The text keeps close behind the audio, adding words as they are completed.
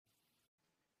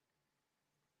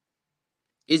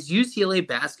Is UCLA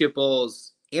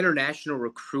basketball's international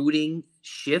recruiting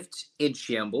shift in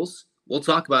shambles? We'll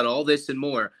talk about all this and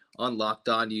more on Locked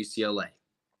On UCLA.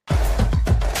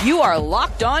 You are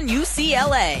Locked On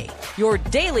UCLA, your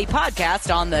daily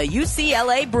podcast on the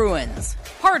UCLA Bruins.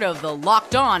 Part of the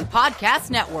Locked On Podcast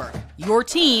Network, your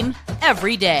team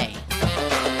every day.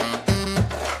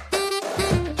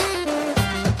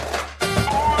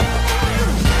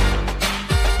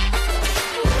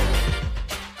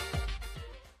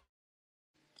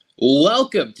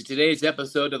 Welcome to today's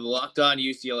episode of the Locked On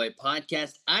UCLA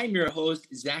podcast. I'm your host,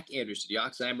 Zach Anderson,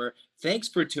 Yoxheimer. Thanks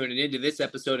for tuning into this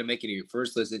episode and making it your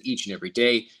first listen each and every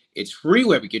day. It's free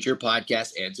wherever you get your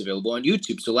podcast, and it's available on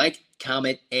YouTube. So like,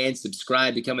 comment, and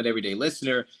subscribe. Become an everyday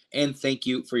listener, and thank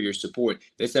you for your support.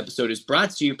 This episode is brought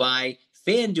to you by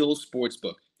FanDuel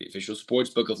Sportsbook, the official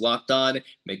sportsbook of Locked On.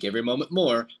 Make every moment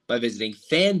more by visiting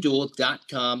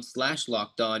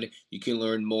FanDuel.com/LockedOn. You can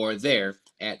learn more there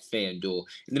at FanDuel.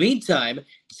 In the meantime,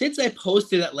 since I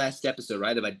posted that last episode,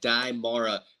 right, about Di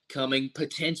Mara coming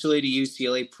potentially to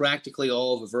UCLA, practically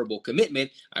all of a verbal commitment,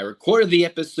 I recorded the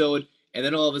episode, and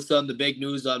then all of a sudden the big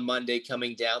news on Monday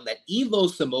coming down that Ivo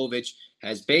Simovic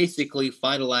has basically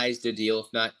finalized a deal,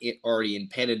 if not already in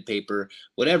pen and paper,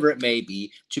 whatever it may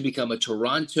be, to become a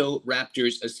Toronto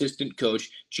Raptors assistant coach,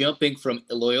 jumping from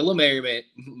Loyola,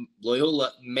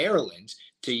 Maryland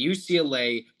to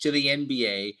UCLA to the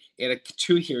NBA in a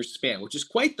 2-year span, which is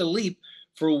quite the leap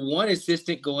for one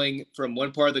assistant going from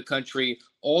one part of the country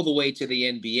all the way to the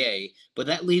NBA. But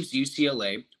that leaves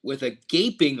UCLA with a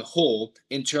gaping hole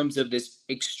in terms of this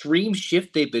extreme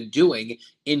shift they've been doing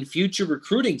in future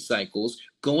recruiting cycles,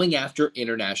 going after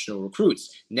international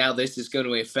recruits. Now this is going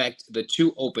to affect the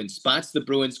 2 open spots the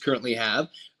Bruins currently have.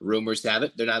 Rumors have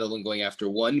it they're not only going after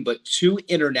 1, but 2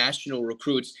 international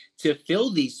recruits to fill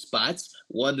these spots,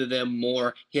 one of them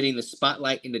more hitting the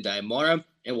spotlight into Di Mara,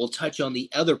 and we'll touch on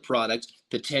the other product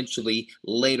potentially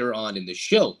later on in the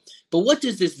show. But what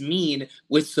does this mean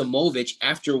with Simovic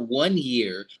after 1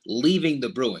 year leaving the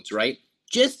Bruins, right?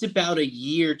 Just about a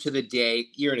year to the day,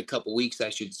 year and a couple weeks, I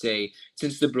should say,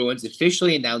 since the Bruins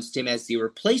officially announced him as the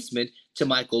replacement to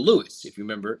Michael Lewis. If you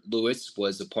remember, Lewis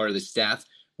was a part of the staff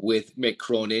with Mick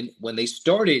Cronin when they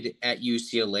started at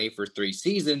UCLA for 3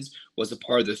 seasons, was a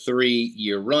part of the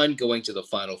 3-year run going to the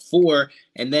Final Four,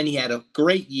 and then he had a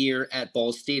great year at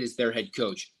Ball State as their head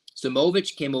coach.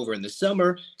 Simovic came over in the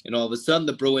summer, and all of a sudden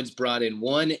the Bruins brought in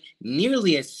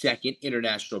nearly a second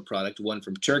international product, one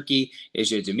from Turkey,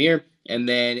 Ece Demir, and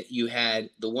then you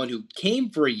had the one who came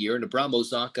for a year, Abramo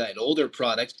Zanka, an older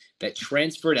product that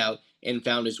transferred out and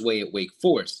found his way at Wake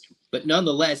Forest. But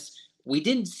nonetheless, we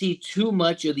didn't see too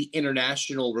much of the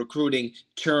international recruiting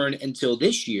turn until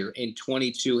this year in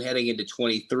 22, heading into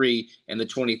 23 and the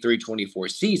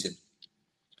 23-24 season.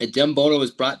 Adem Bono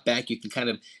was brought back. You can kind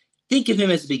of think of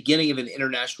him as the beginning of an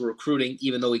international recruiting,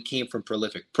 even though he came from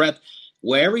prolific prep.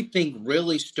 Where everything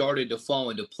really started to fall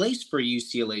into place for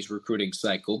UCLA's recruiting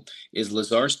cycle is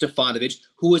Lazar Stefanovic,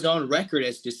 who was on record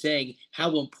as to saying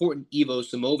how important Ivo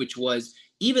Simovic was.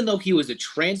 Even though he was a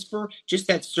transfer, just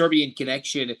that Serbian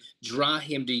connection drew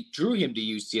him to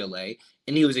UCLA,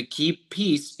 and he was a key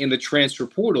piece in the transfer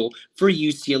portal for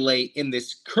UCLA in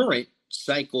this current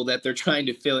cycle that they're trying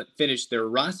to finish their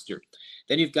roster.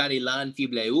 Then you've got Ilan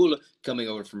Fiblaoul coming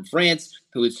over from France,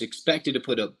 who is expected to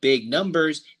put up big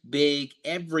numbers, big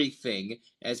everything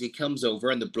as he comes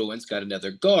over, and the Bruins got another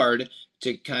guard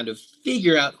to kind of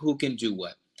figure out who can do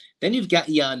what. Then you've got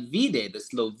Jan Vide, the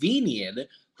Slovenian,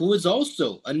 who is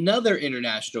also another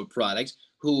international product,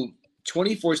 who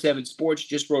 24/7 Sports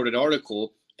just wrote an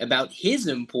article about his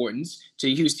importance to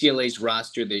UCLA's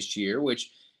roster this year, which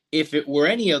if it were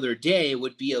any other day,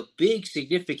 would be a big,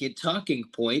 significant talking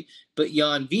point. But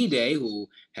Jan Vide, who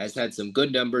has had some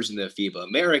good numbers in the FIBA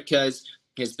Americas,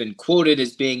 has been quoted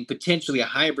as being potentially a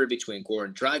hybrid between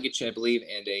Goran Dragic, I believe,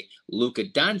 and a Luka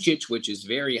Doncic, which is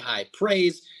very high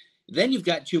praise. Then you've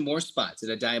got 2 more spots,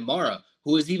 and a Di Mara,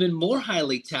 who is even more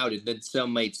highly touted than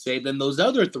some might say than those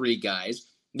other 3 guys,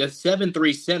 the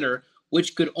 7'3" center,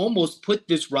 which could almost put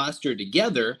this roster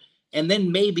together. And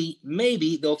then maybe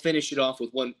they'll finish it off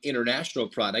with 1 international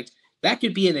product. That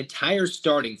could be an entire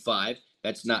starting 5.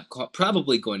 That's not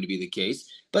probably going to be the case.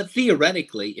 But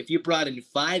theoretically, if you brought in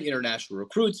 5 international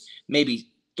recruits,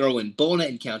 maybe throw in Bona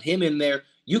and count him in there,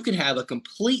 you could have a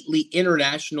completely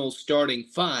international starting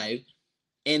 5.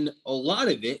 And a lot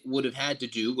of it would have had to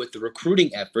do with the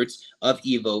recruiting efforts of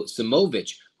Ivo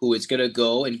Simovic, who is going to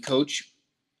go and coach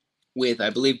with, I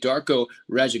believe, Darko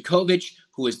Rajakovic,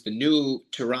 who is the new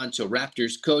Toronto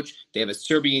Raptors coach. They have a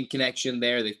Serbian connection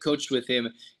there. They've coached with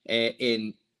him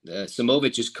in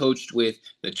Simovic has coached with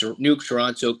the new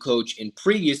Toronto coach in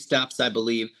previous stops, I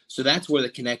believe. So that's where the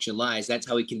connection lies. That's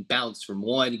how he can bounce from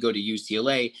one, go to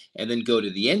UCLA, and then go to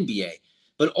the NBA.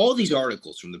 But all these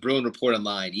articles from the Bruin Report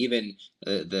Online, even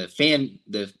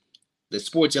the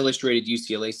Sports Illustrated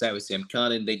UCLA site with Sam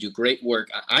Connon, they do great work.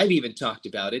 I've even talked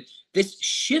about it. This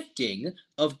shifting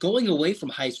of going away from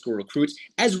high school recruits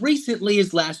as recently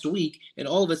as last week, and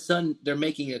all of a sudden they're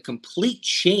making a complete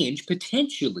change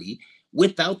potentially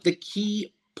without the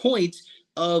key points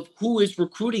of who is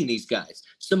recruiting these guys.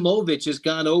 Simovic has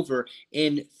gone over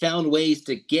and found ways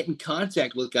to get in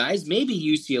contact with guys, maybe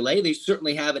UCLA, they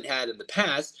certainly haven't had in the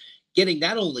past, getting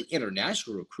not only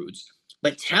international recruits,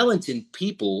 but talented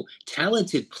people,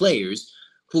 talented players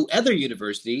who other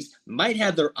universities might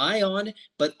have their eye on,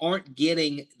 but aren't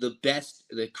getting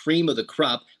the cream of the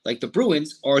crop, like the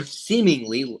Bruins are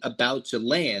seemingly about to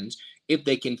land if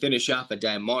they can finish off a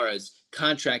Daimara's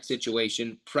contract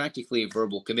situation, practically a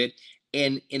verbal commit,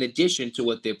 and in addition to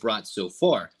what they've brought so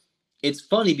far. It's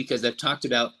funny because I've talked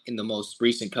about in the most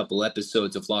recent couple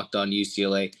episodes of Locked On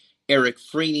UCLA, Eric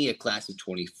Freeney, a class of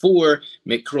 24.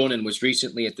 Mick Cronin was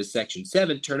recently at the Section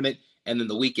 7 tournament. And then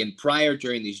the weekend prior,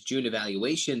 during these June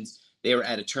evaluations, they were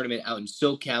at a tournament out in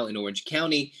SoCal in Orange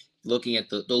County, looking at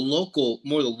the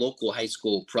local high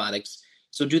school products.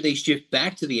 So do they shift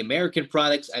back to the American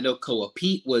products? I know Koa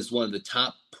Pete was one of the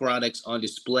top products on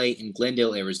display in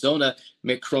Glendale, Arizona.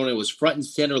 Mick Cronin was front and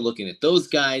center looking at those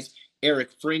guys. Eric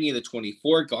Freeney, the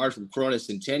 24 guard from Corona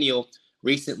Centennial,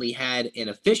 recently had an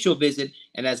official visit.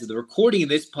 And as of the recording of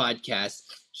this podcast,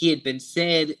 he had been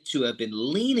said to have been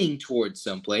leaning towards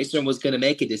someplace and was going to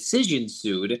make a decision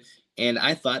soon. And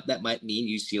I thought that might mean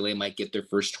UCLA might get their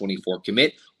first 24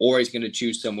 commit, or he's going to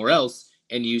choose somewhere else,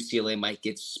 and UCLA might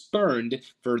get spurned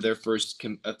for their first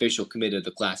official commit of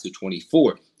the class of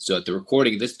 24. So at the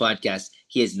recording of this podcast,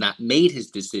 he has not made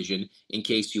his decision. In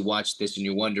case you watched this and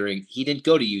you're wondering, he didn't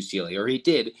go to UCLA, or he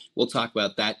did. We'll talk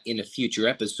about that in a future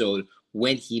episode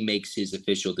when he makes his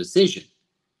official decision.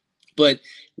 But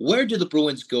where do the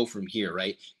Bruins go from here,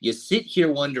 right? You sit here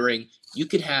wondering, you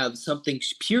could have something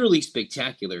purely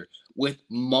spectacular with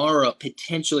Mara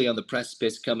potentially on the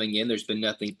precipice coming in. There's been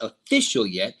nothing official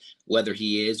yet, whether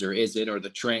he is or isn't, or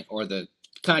the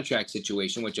contract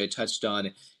situation, which I touched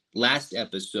on last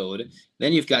episode.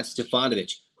 Then you've got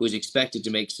Stefanovic, who is expected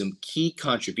to make some key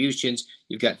contributions.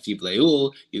 You've got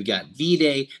Fibleul, you've got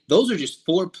Vide. Those are just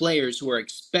four players who are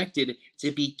expected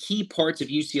to be key parts of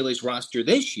UCLA's roster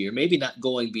this year, maybe not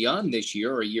going beyond this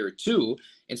year or a year or two.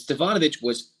 And Stefanovic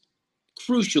was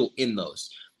crucial in those.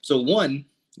 So one,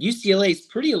 UCLA is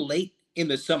pretty late in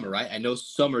the summer, right? I know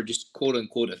summer just quote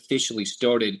unquote officially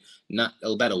started not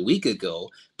about a week ago,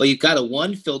 but you've got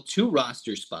to fill two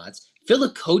roster spots, fill a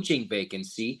coaching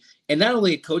vacancy, and not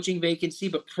only a coaching vacancy,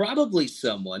 but probably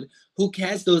someone who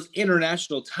has those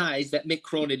international ties that Mick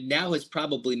Cronin now has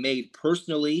probably made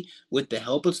personally with the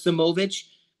help of Simovic.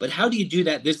 But how do you do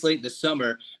that this late in the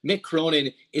summer? Mick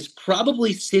Cronin is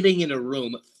probably sitting in a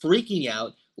room, freaking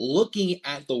out, looking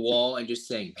at the wall and just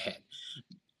saying, man,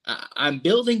 I'm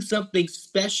building something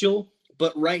special,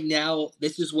 but right now,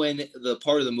 this is when the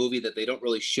part of the movie that they don't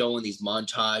really show in these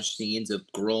montage scenes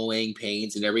of growing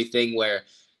pains and everything, where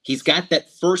he's got that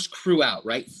first crew out,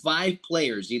 right? 5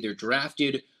 players either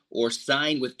drafted or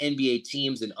signed with NBA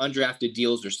teams and undrafted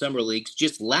deals or summer leagues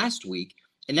just last week.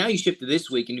 And now you shift to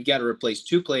this week and you've got to replace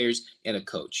 2 players and a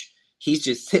coach. He's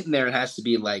just sitting there and has to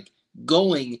be like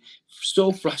going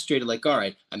so frustrated, like, all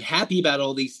right, I'm happy about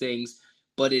all these things,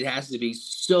 but it has to be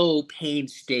so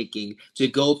painstaking to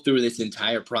go through this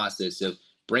entire process of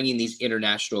bringing these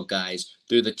international guys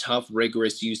through the tough,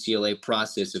 rigorous UCLA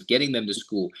process of getting them to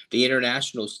school, the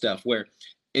international stuff where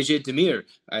Ejid Demir,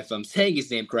 if I'm saying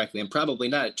his name correctly, I'm probably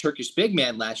not, a Turkish big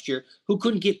man last year who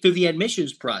couldn't get through the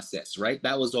admissions process, right?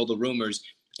 That was all the rumors,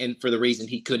 and for the reason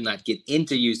he could not get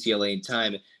into UCLA in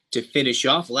time to finish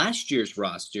off last year's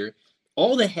roster.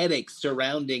 All the headaches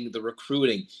surrounding the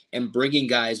recruiting and bringing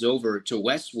guys over to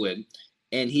Westwood,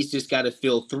 and he's just got to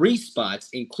fill 3 spots,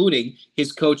 including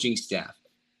his coaching staff.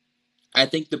 I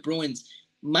think the Bruins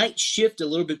might shift a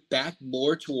little bit back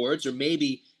more towards, or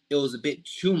maybe it was a bit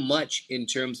too much in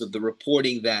terms of the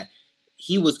reporting that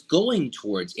he was going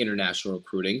towards international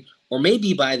recruiting, or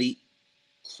maybe by the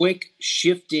quick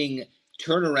shifting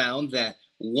turnaround that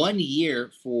 1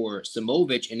 year for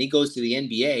Simovic and he goes to the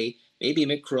NBA, maybe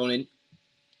Mick Cronin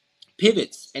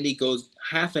pivots and he goes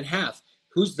half and half.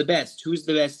 Who's the best? Who's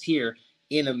the best here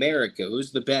in America?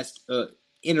 Who's the best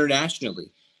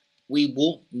internationally? We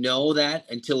won't know that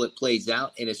until it plays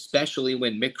out, and especially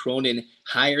when Mick Cronin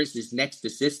hires his next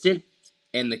assistant.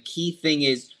 And the key thing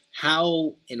is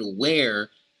how and where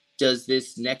does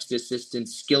this next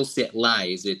assistant's skill set lie?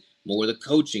 Is it more the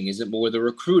coaching? Is it more the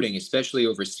recruiting, especially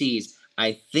overseas?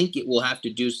 I think it will have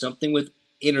to do something with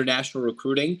international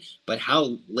recruiting, but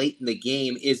how late in the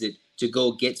game is it to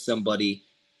go get somebody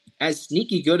as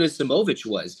sneaky good as Simovic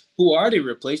was, who already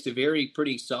replaced a very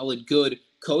pretty solid, good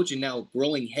coach and now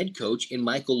growing head coach in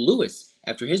Michael Lewis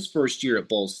after his first year at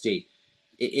Ball State?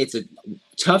 It's a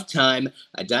tough time.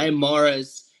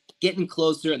 Adayamara's getting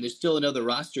closer, and there's still another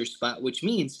roster spot, which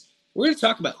means we're going to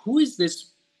talk about who is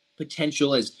this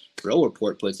potential, as Bro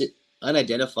Report puts it,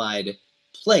 unidentified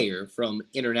player from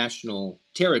international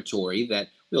territory that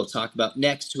we'll talk about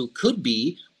next, who could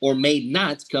be or may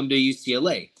not come to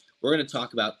UCLA. We're going to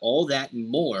talk about all that and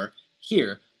more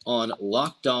here on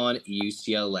Locked On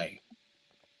UCLA.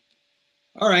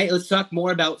 All right, let's talk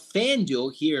more about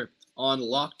FanDuel here on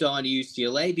Locked On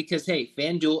UCLA because, hey,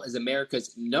 FanDuel is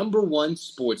America's #1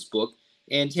 sports book.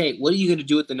 And, hey, what are you going to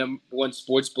do with the #1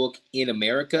 sports book in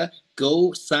America?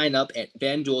 Go sign up at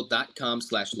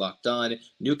FanDuel.com/LockedOn.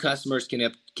 New customers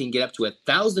can get up to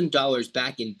 $1,000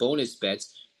 back in bonus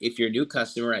bets if you're a new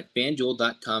customer at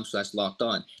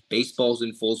FanDuel.com/LockedOn. Baseball's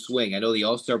in full swing. I know the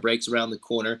All-Star break's around the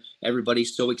corner.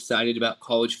 Everybody's so excited about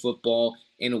college football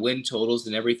and win totals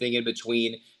and everything in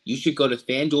between. You should go to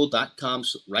FanDuel.com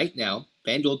right now,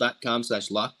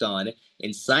 FanDuel.com/LockedOn,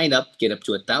 and sign up. Get up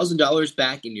to $1,000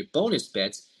 back in your bonus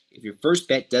bets if your first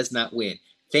bet does not win.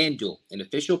 FanDuel, an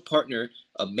official partner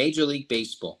of Major League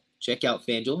Baseball. Check out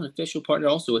FanDuel, an official partner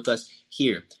also with us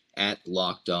here at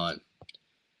Locked On.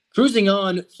 Cruising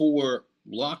on for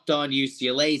Locked On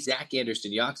UCLA, Zach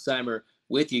Anderson, Yoxheimer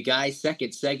with you guys.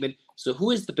 Second segment. So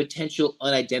who is the potential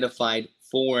unidentified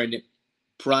foreign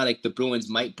product the Bruins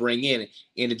might bring in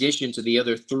addition to the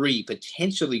other 3,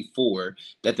 potentially 4,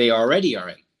 that they already are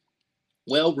in?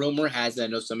 Well, rumor has it, I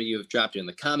know some of you have dropped it in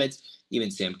the comments,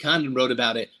 even Sam Condon wrote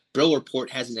about it. Bro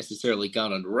Report hasn't necessarily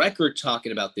gone on record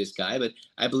talking about this guy, but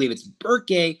I believe it's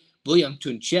Berke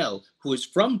Buyuktuncel, who is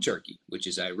from Turkey, which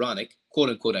is ironic,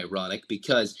 quote-unquote ironic,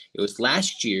 because it was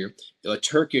last year a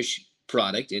Turkish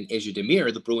product in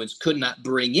Ejidemir the Bruins could not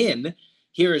bring in.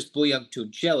 Here is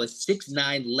Buyuktuncel, a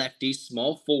 6'9 lefty,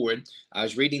 small forward. I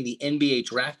was reading the NBA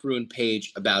Draft Ruin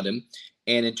page about him,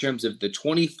 and in terms of the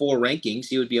 24 rankings,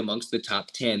 he would be amongst the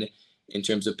top 10 in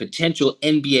terms of potential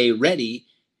NBA-ready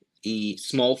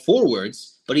small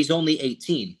forwards, but he's only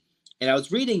 18. And I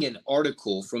was reading an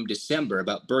article from December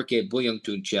about Berke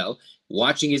Buyuktuncel,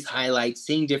 watching his highlights,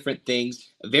 seeing different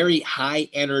things, a very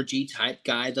high-energy type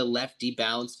guy, the lefty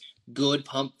bounce, good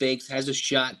pump fakes, has a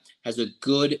shot, has a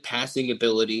good passing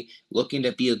ability, looking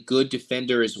to be a good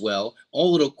defender as well.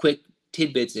 All little quick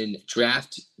tidbits and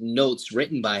draft notes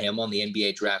written by him on the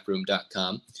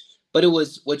NBADraftRoom.com. But it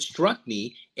was what struck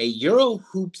me, a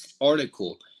Eurohoops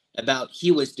article about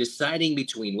he was deciding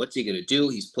between what's he going to do.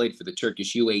 He's played for the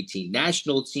Turkish U18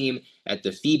 national team at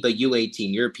the FIBA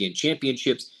U18 European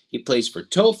Championships. He plays for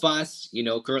Tofas,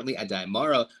 currently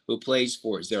Adayamara, who plays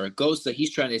for Zaragoza.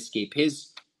 He's trying to escape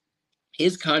his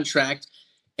contract.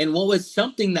 And what was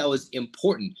something that was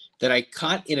important that I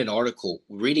caught in an article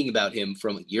reading about him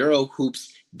from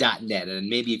Eurohoops.net, and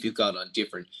maybe if you've gone on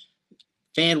different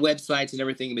fan websites and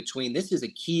everything in between, this is a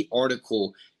key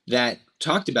article that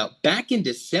talked about back in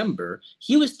December,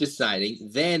 he was deciding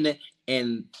then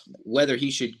and whether he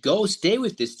should stay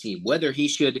with this team, whether he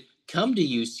should come to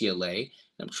UCLA.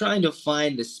 I'm trying to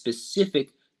find the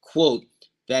specific quote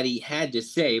that he had to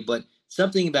say, but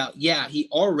something about, he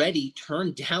already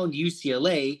turned down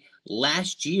UCLA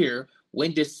last year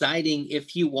when deciding if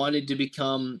he wanted to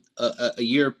become a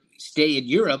year stay in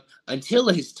Europe until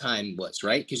his time was,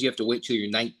 right? Because you have to wait till you're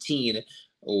 19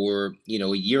 or,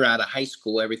 a year out of high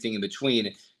school, everything in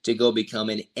between, to go become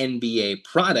an NBA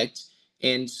product.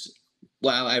 And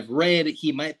while I've read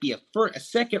he might be a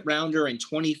second rounder in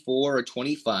 24 or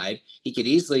 25, he could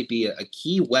easily be a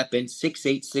key weapon,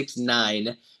 6'8",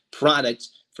 6'9 product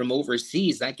from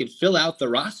overseas that could fill out the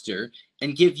roster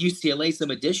and give UCLA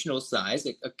some additional size,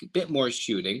 a bit more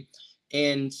shooting.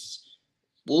 And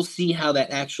we'll see how that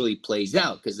actually plays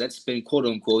out, because that's been, quote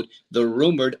unquote, the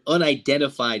rumored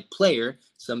unidentified player.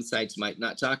 Some sites might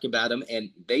not talk about him,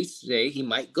 and they say he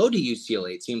might go to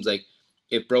UCLA. It seems like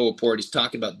if Bro Report is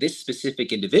talking about this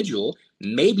specific individual,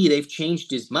 maybe they've changed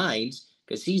his mind,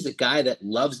 because he's a guy that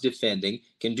loves defending,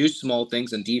 can do small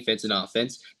things on defense and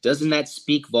offense. Doesn't that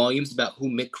speak volumes about who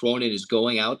Mick Cronin is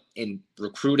going out and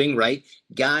recruiting, right?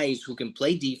 Guys who can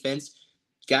play defense,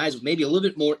 guys with maybe a little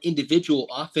bit more individual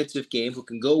offensive game who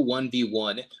can go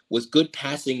 1v1 with good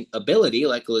passing ability,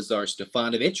 like Lazar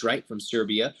Stefanovic, right, from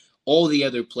Serbia, all the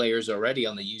other players already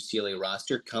on the UCLA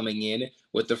roster coming in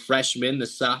with the freshmen, the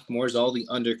sophomores, all the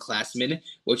underclassmen,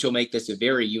 which will make this a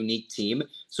very unique team.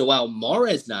 So while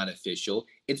Mara is not official,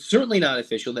 it's certainly not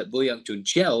official that Buyang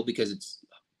Tunchel, because it's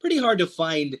pretty hard to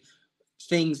find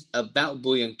things about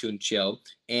Buyang Tunchel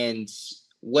and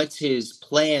what his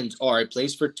plans are. He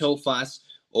plays for Tofas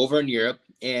over in Europe,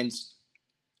 and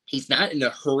he's not in a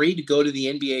hurry to go to the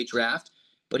NBA draft,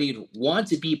 but he'd want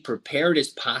to be prepared as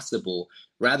possible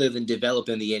rather than develop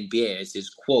in the NBA, as his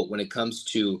quote when it comes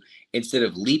to instead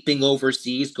of leaping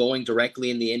overseas, going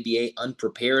directly in the NBA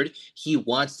unprepared, he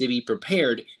wants to be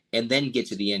prepared and then get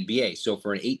to the NBA. So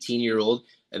for an 18-year-old,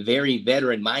 a very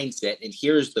veteran mindset. And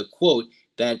here's the quote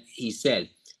that he said: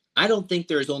 "I don't think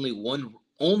there is only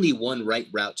one right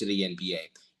route to the NBA.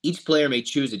 Each player may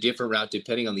choose a different route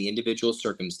depending on the individual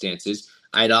circumstances.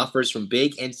 I had offers from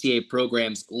big NCAA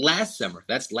programs last summer."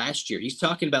 That's last year. He's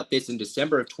talking about this in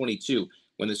December of 22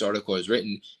 when this article was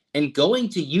written. "And going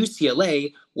to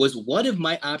UCLA was one of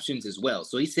my options as well."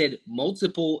 So he said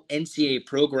multiple NCAA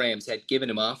programs had given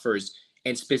him offers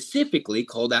and specifically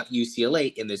called out UCLA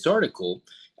in this article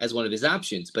as one of his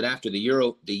options. But after the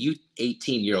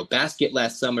U18 Eurobasket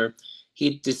last summer,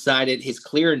 he decided his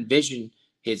clear vision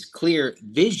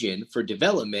for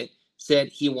development said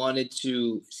he wanted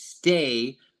to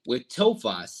stay with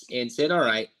Tofas and said, all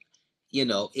right,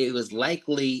 it was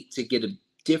likely to get a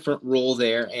different role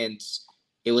there, and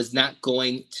it was not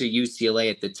going to UCLA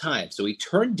at the time. So he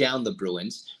turned down the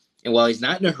Bruins, and while he's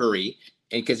not in a hurry,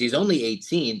 and because he's only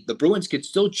 18, the Bruins could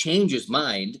still change his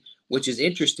mind, which is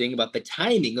interesting about the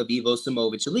timing of Ivo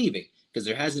Simovic leaving, because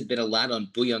there hasn't been a lot on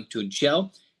Buyang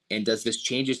Tunchel. And does this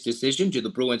change his decision? Do the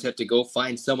Bruins have to go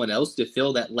find someone else to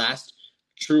fill that last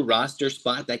true roster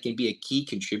spot that can be a key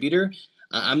contributor?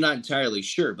 I'm not entirely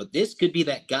sure, but this could be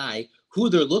that guy who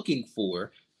they're looking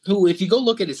for, who, if you go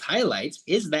look at his highlights,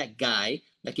 is that guy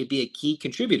that could be a key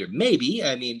contributor. Maybe,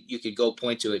 I mean, you could go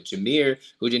point to a Jameer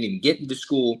who didn't even get into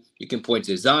school. You can point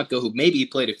to Zonka, who maybe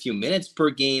played a few minutes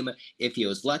per game if he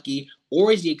was lucky.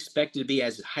 Or is he expected to be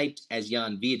as hyped as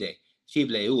Jan Vide,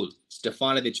 Fibleul,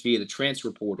 Stefanovic via the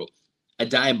transfer portal,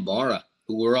 Adai Mara,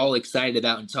 who we're all excited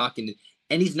about and talking to,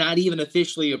 and he's not even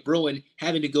officially a Bruin,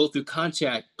 having to go through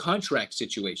contract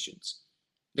situations.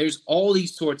 There's all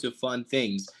these sorts of fun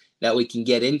things that we can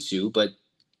get into, but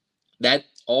that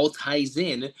all ties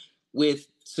in with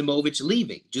Simovic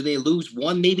leaving. Do they lose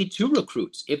one, maybe two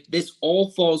recruits? If this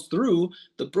all falls through,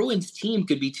 the Bruins team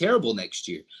could be terrible next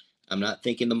year. I'm not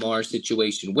thinking the Mars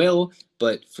situation will,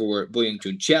 but for Buyang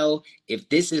Tunchel, if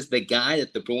this is the guy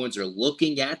that the Bruins are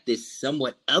looking at, this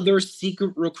somewhat other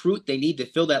secret recruit, they need to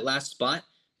fill that last spot,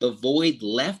 the void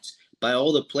left by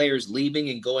all the players leaving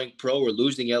and going pro or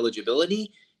losing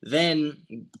eligibility, then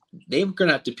they're going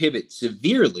to have to pivot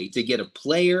severely to get a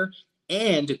player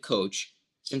and a coach,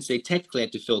 since they technically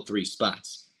have to fill 3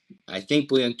 spots. I think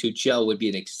Buyang Tunchel would be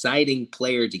an exciting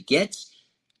player to get,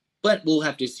 but we'll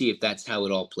have to see if that's how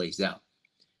it all plays out.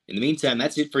 In the meantime,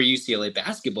 that's it for UCLA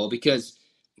basketball, because,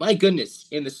 my goodness,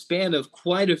 in the span of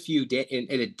quite a few days, in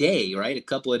a day, right, a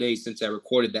couple of days since I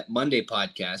recorded that Monday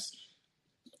podcast,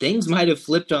 things might have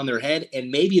flipped on their head, and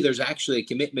maybe there's actually a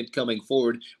commitment coming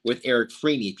forward with Eric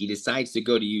Freeney if he decides to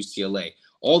go to UCLA.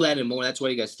 All that and more, that's why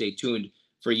you got to stay tuned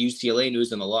for UCLA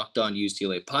news on the Locked On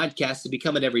UCLA podcast to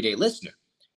become an everyday listener.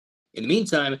 In the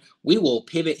meantime, we will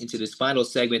pivot into this final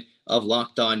segment of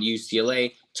Locked On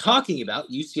UCLA, talking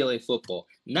about UCLA football.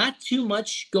 Not too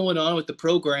much going on with the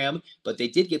program, but they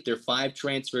did get their 5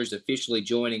 transfers officially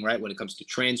joining, right, when it comes to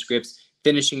transcripts,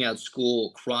 finishing out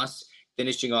school,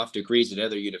 finishing off degrees at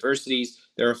other universities.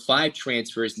 There are 5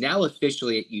 transfers now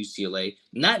officially at UCLA.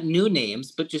 Not new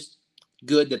names, but just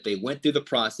good that they went through the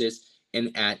process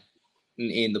and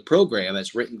in the program,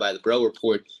 as written by the Bro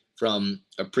Report from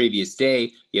a previous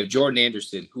day. You have Jordan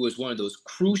Anderson, who was one of those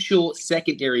crucial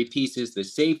secondary pieces, the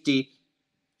safety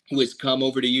who has come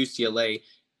over to UCLA.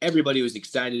 Everybody was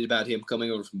excited about him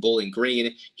coming over from Bowling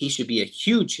Green. He should be a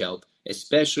huge help,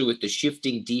 especially with the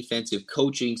shifting defensive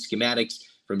coaching schematics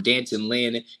from Danton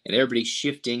Lynn, and everybody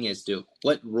shifting as to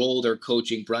what role they're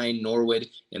coaching. Brian Norwood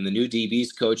and the new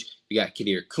DB's coach. We got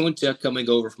Kadir Kunta coming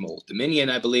over from Old Dominion,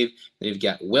 I believe. Then you've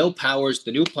got Will Powers,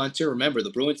 the new punter. Remember,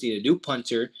 the Bruins need a new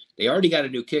punter. They already got a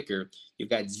new kicker. You've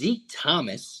got Zeke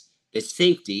Thomas, the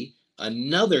safety,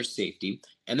 another safety,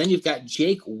 and then you've got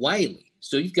Jake Wiley.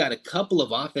 So you've got a couple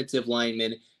of offensive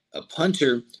linemen, a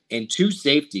punter, and 2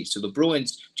 safeties. So the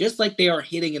Bruins, just like they are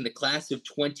hitting in the class of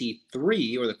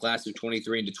 23, or the class of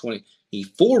 23 into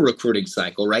 24 recruiting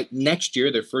cycle, right? Next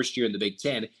year, their first year in the Big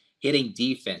Ten, hitting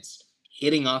defense,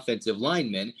 hitting offensive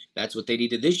linemen. That's what they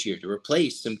needed this year to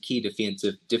replace some key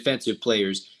defensive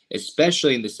players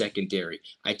especially in the secondary.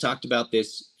 I talked about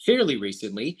this fairly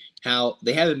recently, how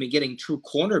they haven't been getting true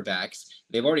cornerbacks.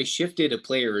 They've already shifted a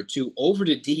player or two over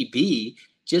to DB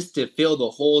just to fill the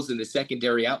holes in the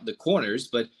secondary out in the corners,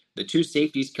 but the two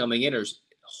safeties coming in are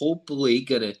hopefully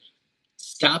going to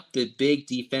stop the big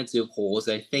defensive holes.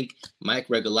 I think Mike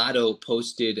Regalado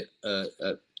posted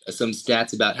some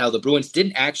stats about how the Bruins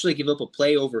didn't actually give up a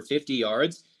play over 50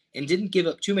 yards and didn't give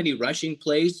up too many rushing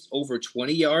plays over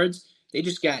 20 yards. They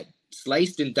just got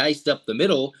sliced and diced up the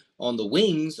middle on the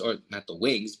wings, or not the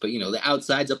wings, but the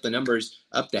outsides, up the numbers,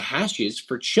 up the hashes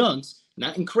for chunks,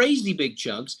 not in crazy big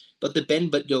chunks, but the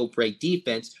bend but don't break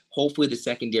defense. Hopefully the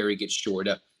secondary gets shored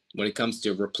up. When it comes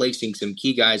to replacing some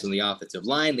key guys on the offensive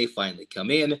line, they finally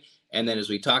come in. And then, as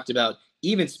we talked about,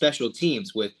 even special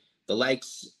teams with the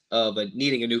likes of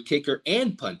needing a new kicker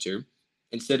and punter,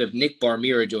 instead of Nick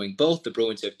Barmira doing both, the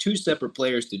Bruins have two separate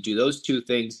players to do those two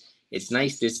things. It's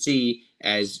nice to see,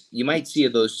 as you might see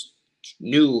of those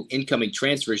new incoming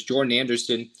transfers, Jordan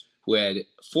Anderson, who had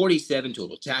 47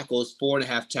 total tackles,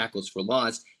 4.5 tackles for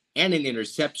loss, and an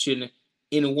interception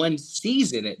in one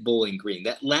season at Bowling Green.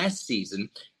 That last season,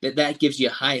 that gives you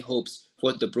high hopes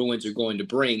for what the Bruins are going to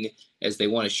bring as they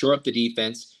want to shore up the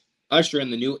defense, usher in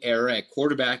the new era at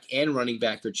quarterback and running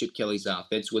back for Chip Kelly's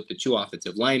offense with the two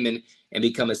offensive linemen, and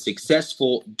become a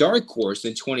successful dark horse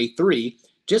in 23,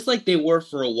 just like they were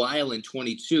for a while in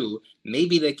 22.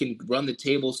 Maybe they can run the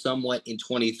table somewhat in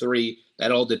 23.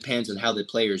 That all depends on how the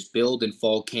players build in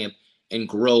fall camp and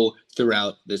grow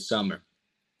throughout the summer.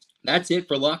 That's it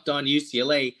for Locked On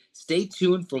UCLA. Stay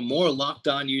tuned for more Locked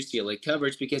On UCLA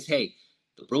coverage because, hey,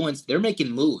 the Bruins, they're making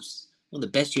moves. One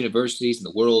of the best universities in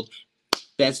the world,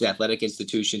 best athletic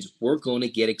institutions. We're going to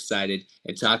get excited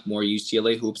and talk more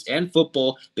UCLA hoops and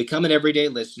football. Become an everyday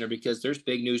listener because there's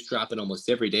big news dropping almost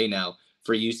every day now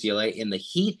for UCLA in the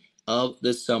heat of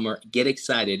the summer. Get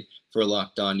excited for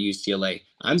Locked On UCLA.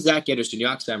 I'm Zach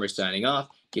Anderson-Yoxheimer signing off.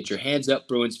 Get your hands up,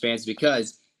 Bruins fans,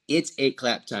 because it's 8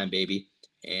 clap time, baby.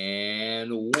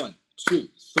 And 1, 2,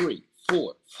 3,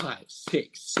 4, 5,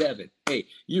 6, 7, 8.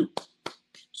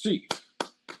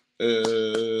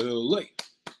 UCLA.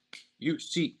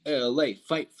 UCLA.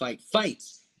 Fight, fight,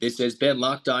 fights. This has been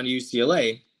Locked On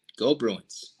UCLA. Go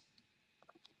Bruins.